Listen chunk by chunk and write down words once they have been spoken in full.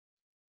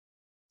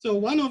So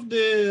one of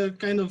the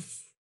kind of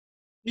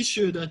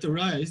issue that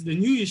arise, the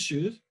new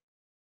issues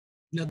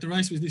that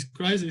arise with this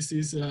crisis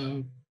is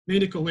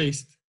medical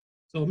waste.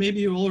 So maybe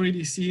you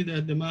already see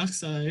that the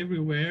masks are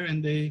everywhere,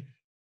 and they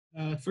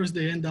first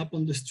they end up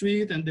on the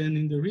street, and then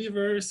in the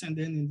rivers, and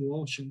then in the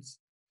oceans.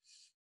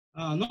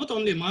 Not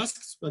only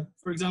masks, but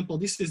for example,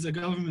 this is a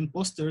government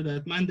poster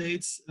that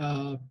mandates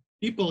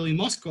people in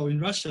Moscow, in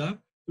Russia,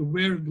 to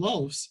wear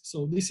gloves.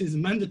 So this is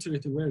mandatory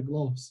to wear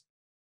gloves.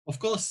 Of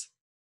course,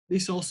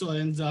 this also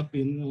ends up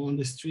on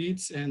the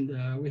streets, and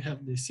we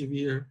have the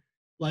severe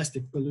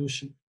plastic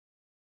pollution.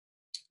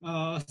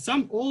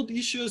 Some old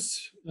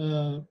issues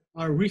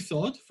are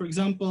rethought. For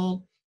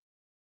example,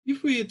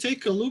 if we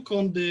take a look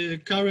on the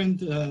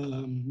current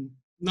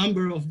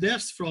number of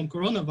deaths from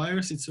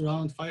coronavirus, it's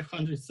around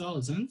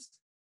 500,000.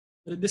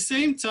 But at the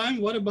same time,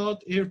 what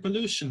about air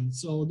pollution?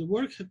 So the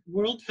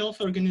World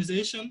Health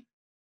Organization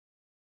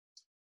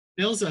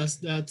tells us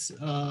that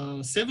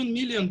 7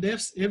 million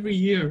deaths every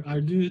year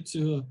are due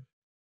to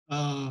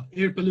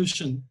air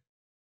pollution,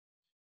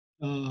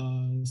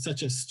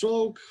 such as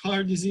stroke,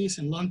 heart disease,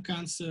 and lung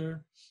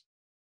cancer.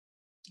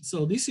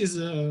 So this is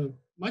a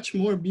much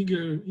more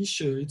bigger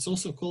issue. It's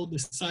also called the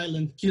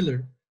silent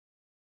killer.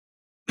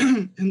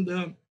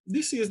 And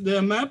this is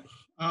the map.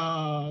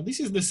 This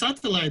is the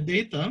satellite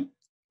data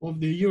of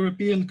the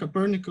European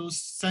Copernicus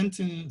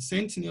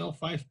Sentinel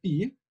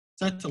 5P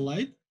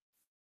satellite.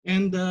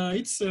 And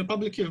it's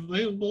publicly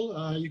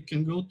available. You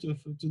can go to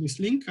this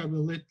link. I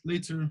will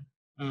later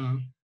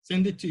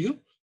send it to you.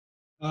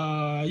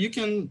 You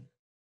can,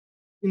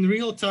 in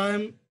real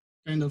time,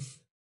 kind of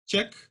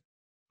check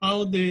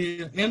how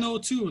the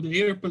NO2,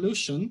 the air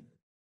pollution,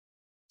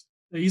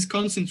 is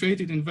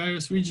concentrated in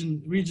various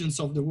regions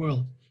of the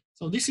world.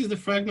 So this is the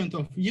fragment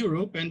of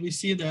Europe, and we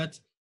see that,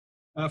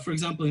 for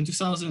example, in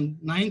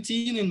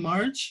 2019 in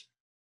March,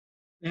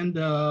 and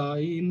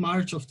in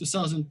March of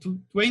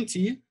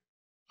 2020,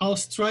 how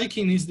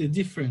striking is the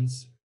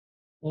difference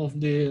of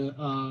the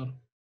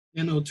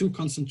NO2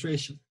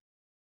 concentration.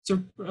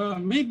 So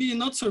maybe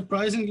not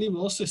surprisingly, we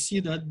also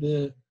see that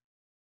the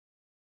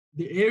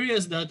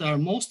areas that are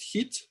most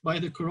hit by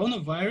the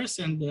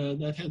coronavirus and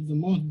that have the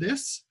most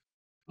deaths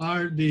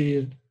are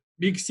the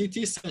big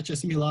cities such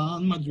as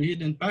Milan,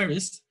 Madrid, and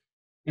Paris.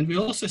 And we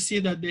also see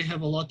that they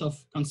have a lot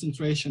of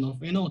concentration of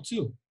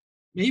NO2.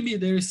 Maybe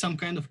there is some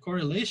kind of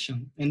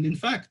correlation. And in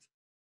fact,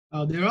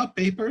 there are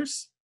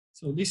papers.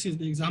 So this is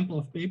the example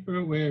of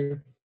paper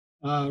where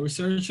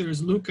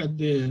researchers look at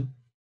the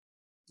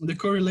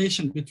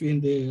correlation between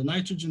the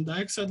nitrogen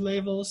dioxide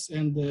levels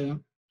and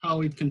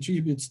how it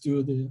contributes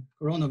to the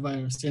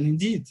coronavirus. And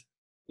indeed,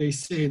 they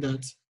say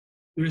that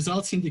the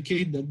results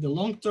indicate that the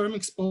long-term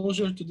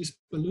exposure to this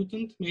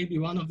pollutant may be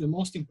one of the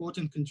most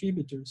important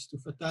contributors to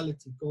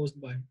fatality caused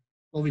by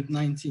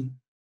COVID-19.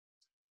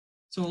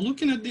 So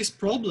looking at this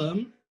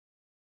problem,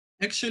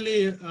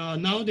 actually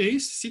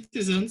nowadays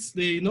citizens,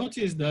 they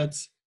notice that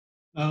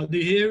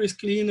the air is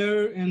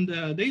cleaner and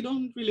they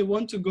don't really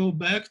want to go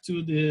back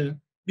to the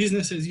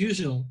business as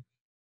usual.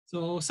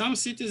 So some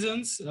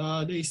citizens,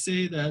 they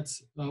say that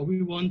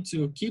we want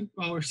to keep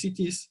our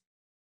cities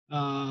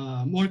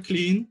more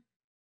clean,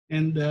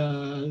 and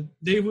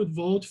they would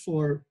vote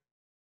for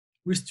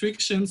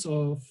restrictions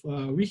of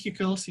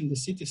vehicles in the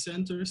city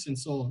centers and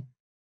so on.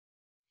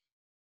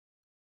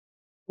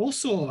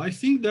 Also, I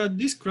think that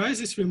this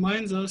crisis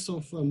reminds us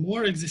of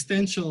more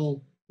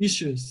existential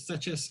issues,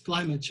 such as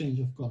climate change,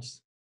 of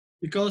course.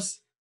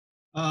 Because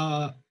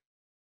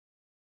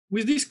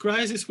with this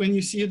crisis, when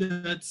you see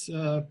that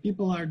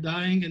people are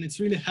dying and it's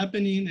really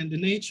happening, and the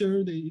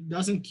nature, it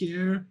doesn't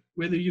care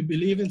whether you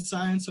believe in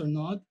science or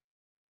not,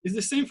 it's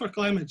the same for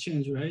climate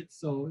change, right?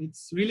 So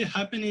it's really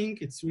happening,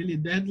 it's really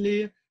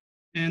deadly,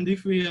 and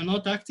if we are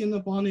not acting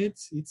upon it,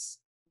 it's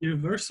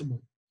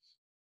irreversible.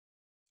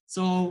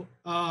 So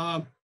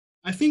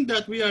I think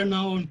that we are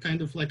now on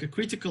kind of like a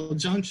critical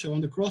juncture,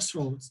 on the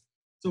crossroads.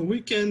 So we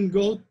can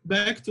go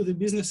back to the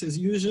business as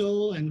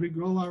usual and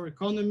regrow our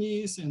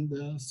economies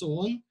and so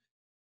on,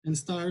 and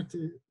start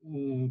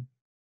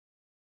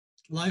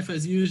life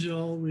as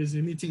usual with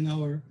emitting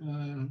our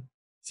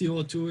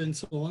CO2 and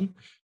so on.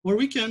 Or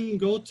we can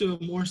go to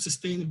a more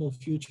sustainable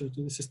future,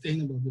 to the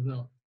sustainable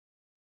development.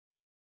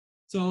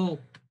 So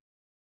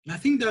I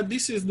think that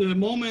this is the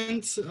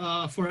moment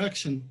for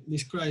action,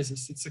 this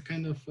crisis. It's a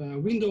kind of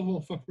window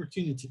of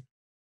opportunity.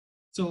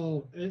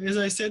 So as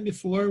I said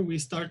before, we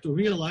start to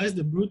realize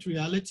the brute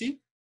reality,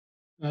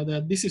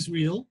 that this is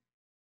real.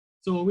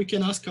 So we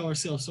can ask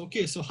ourselves,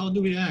 okay, so how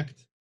do we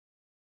act?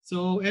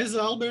 So as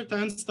Albert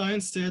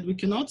Einstein said, we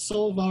cannot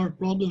solve our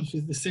problems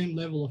with the same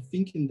level of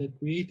thinking that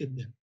created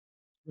them,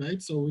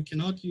 right? So we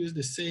cannot use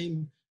the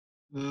same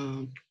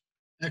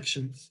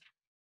actions.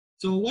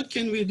 So what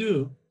can we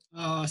do?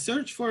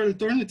 Search for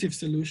alternative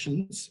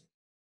solutions.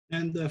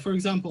 And for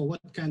example,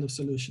 what kind of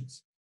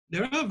solutions?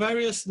 There are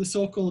various, the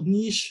so-called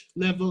niche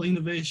level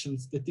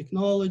innovations, the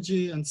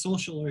technology and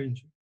social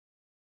arrangement.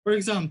 For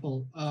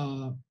example,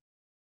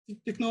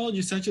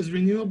 technology such as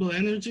renewable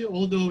energy,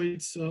 although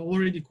it's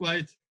already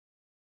quite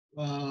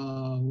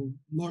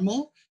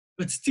normal,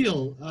 but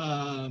still,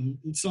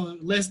 it's on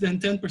less than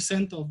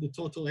 10% of the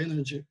total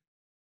energy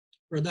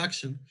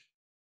production.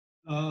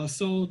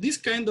 So these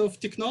kind of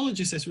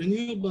technologies as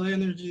renewable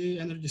energy,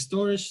 energy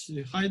storage,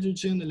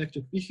 hydrogen,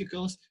 electric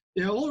vehicles,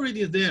 they are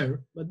already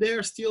there, but they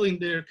are still in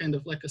their kind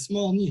of like a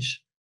small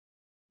niche.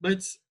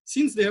 But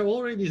since they are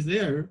already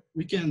there,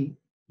 we can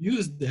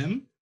use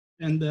them,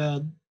 and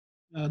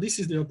this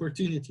is the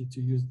opportunity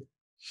to use them.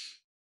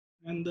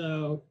 And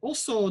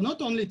also,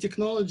 not only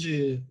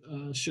technology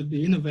should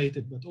be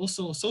innovated, but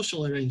also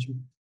social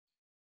arrangement.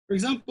 For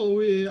example,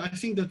 I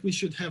think that we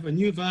should have a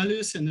new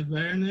values and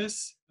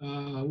awareness.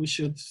 We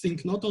should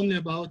think not only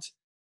about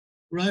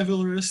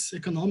rivalrous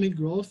economic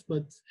growth,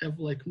 but have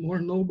like more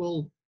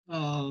noble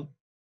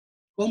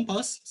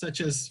compass,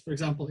 such as, for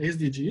example,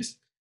 SDGs.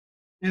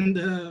 And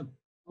a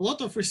lot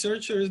of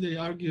researchers, they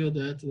argue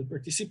that the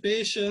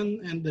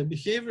participation and the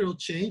behavioral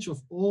change of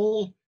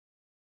all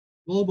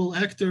global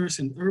actors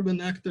and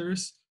urban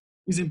actors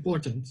is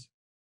important.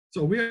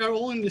 So we are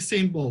all in the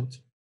same boat.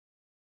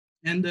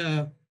 And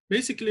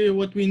basically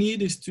what we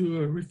need is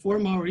to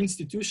reform our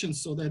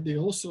institutions so that they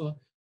also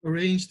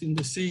arranged in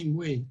the same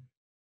way.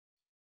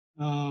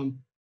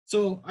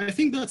 So I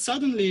think that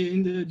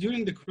suddenly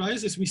during the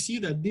crisis, we see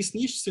that these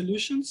niche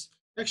solutions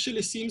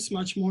actually seems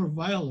much more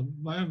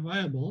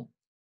viable.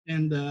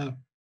 And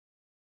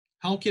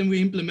how can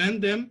we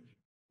implement them?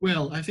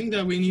 Well, I think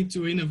that we need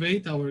to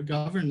innovate our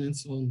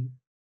governance on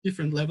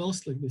different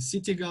levels, like the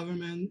city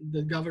government,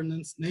 the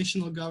governance,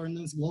 national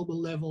governance, global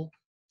level.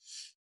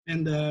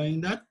 And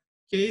in that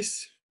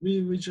case,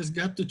 we just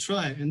got to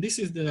try. And this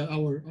is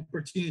our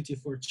opportunity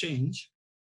for change.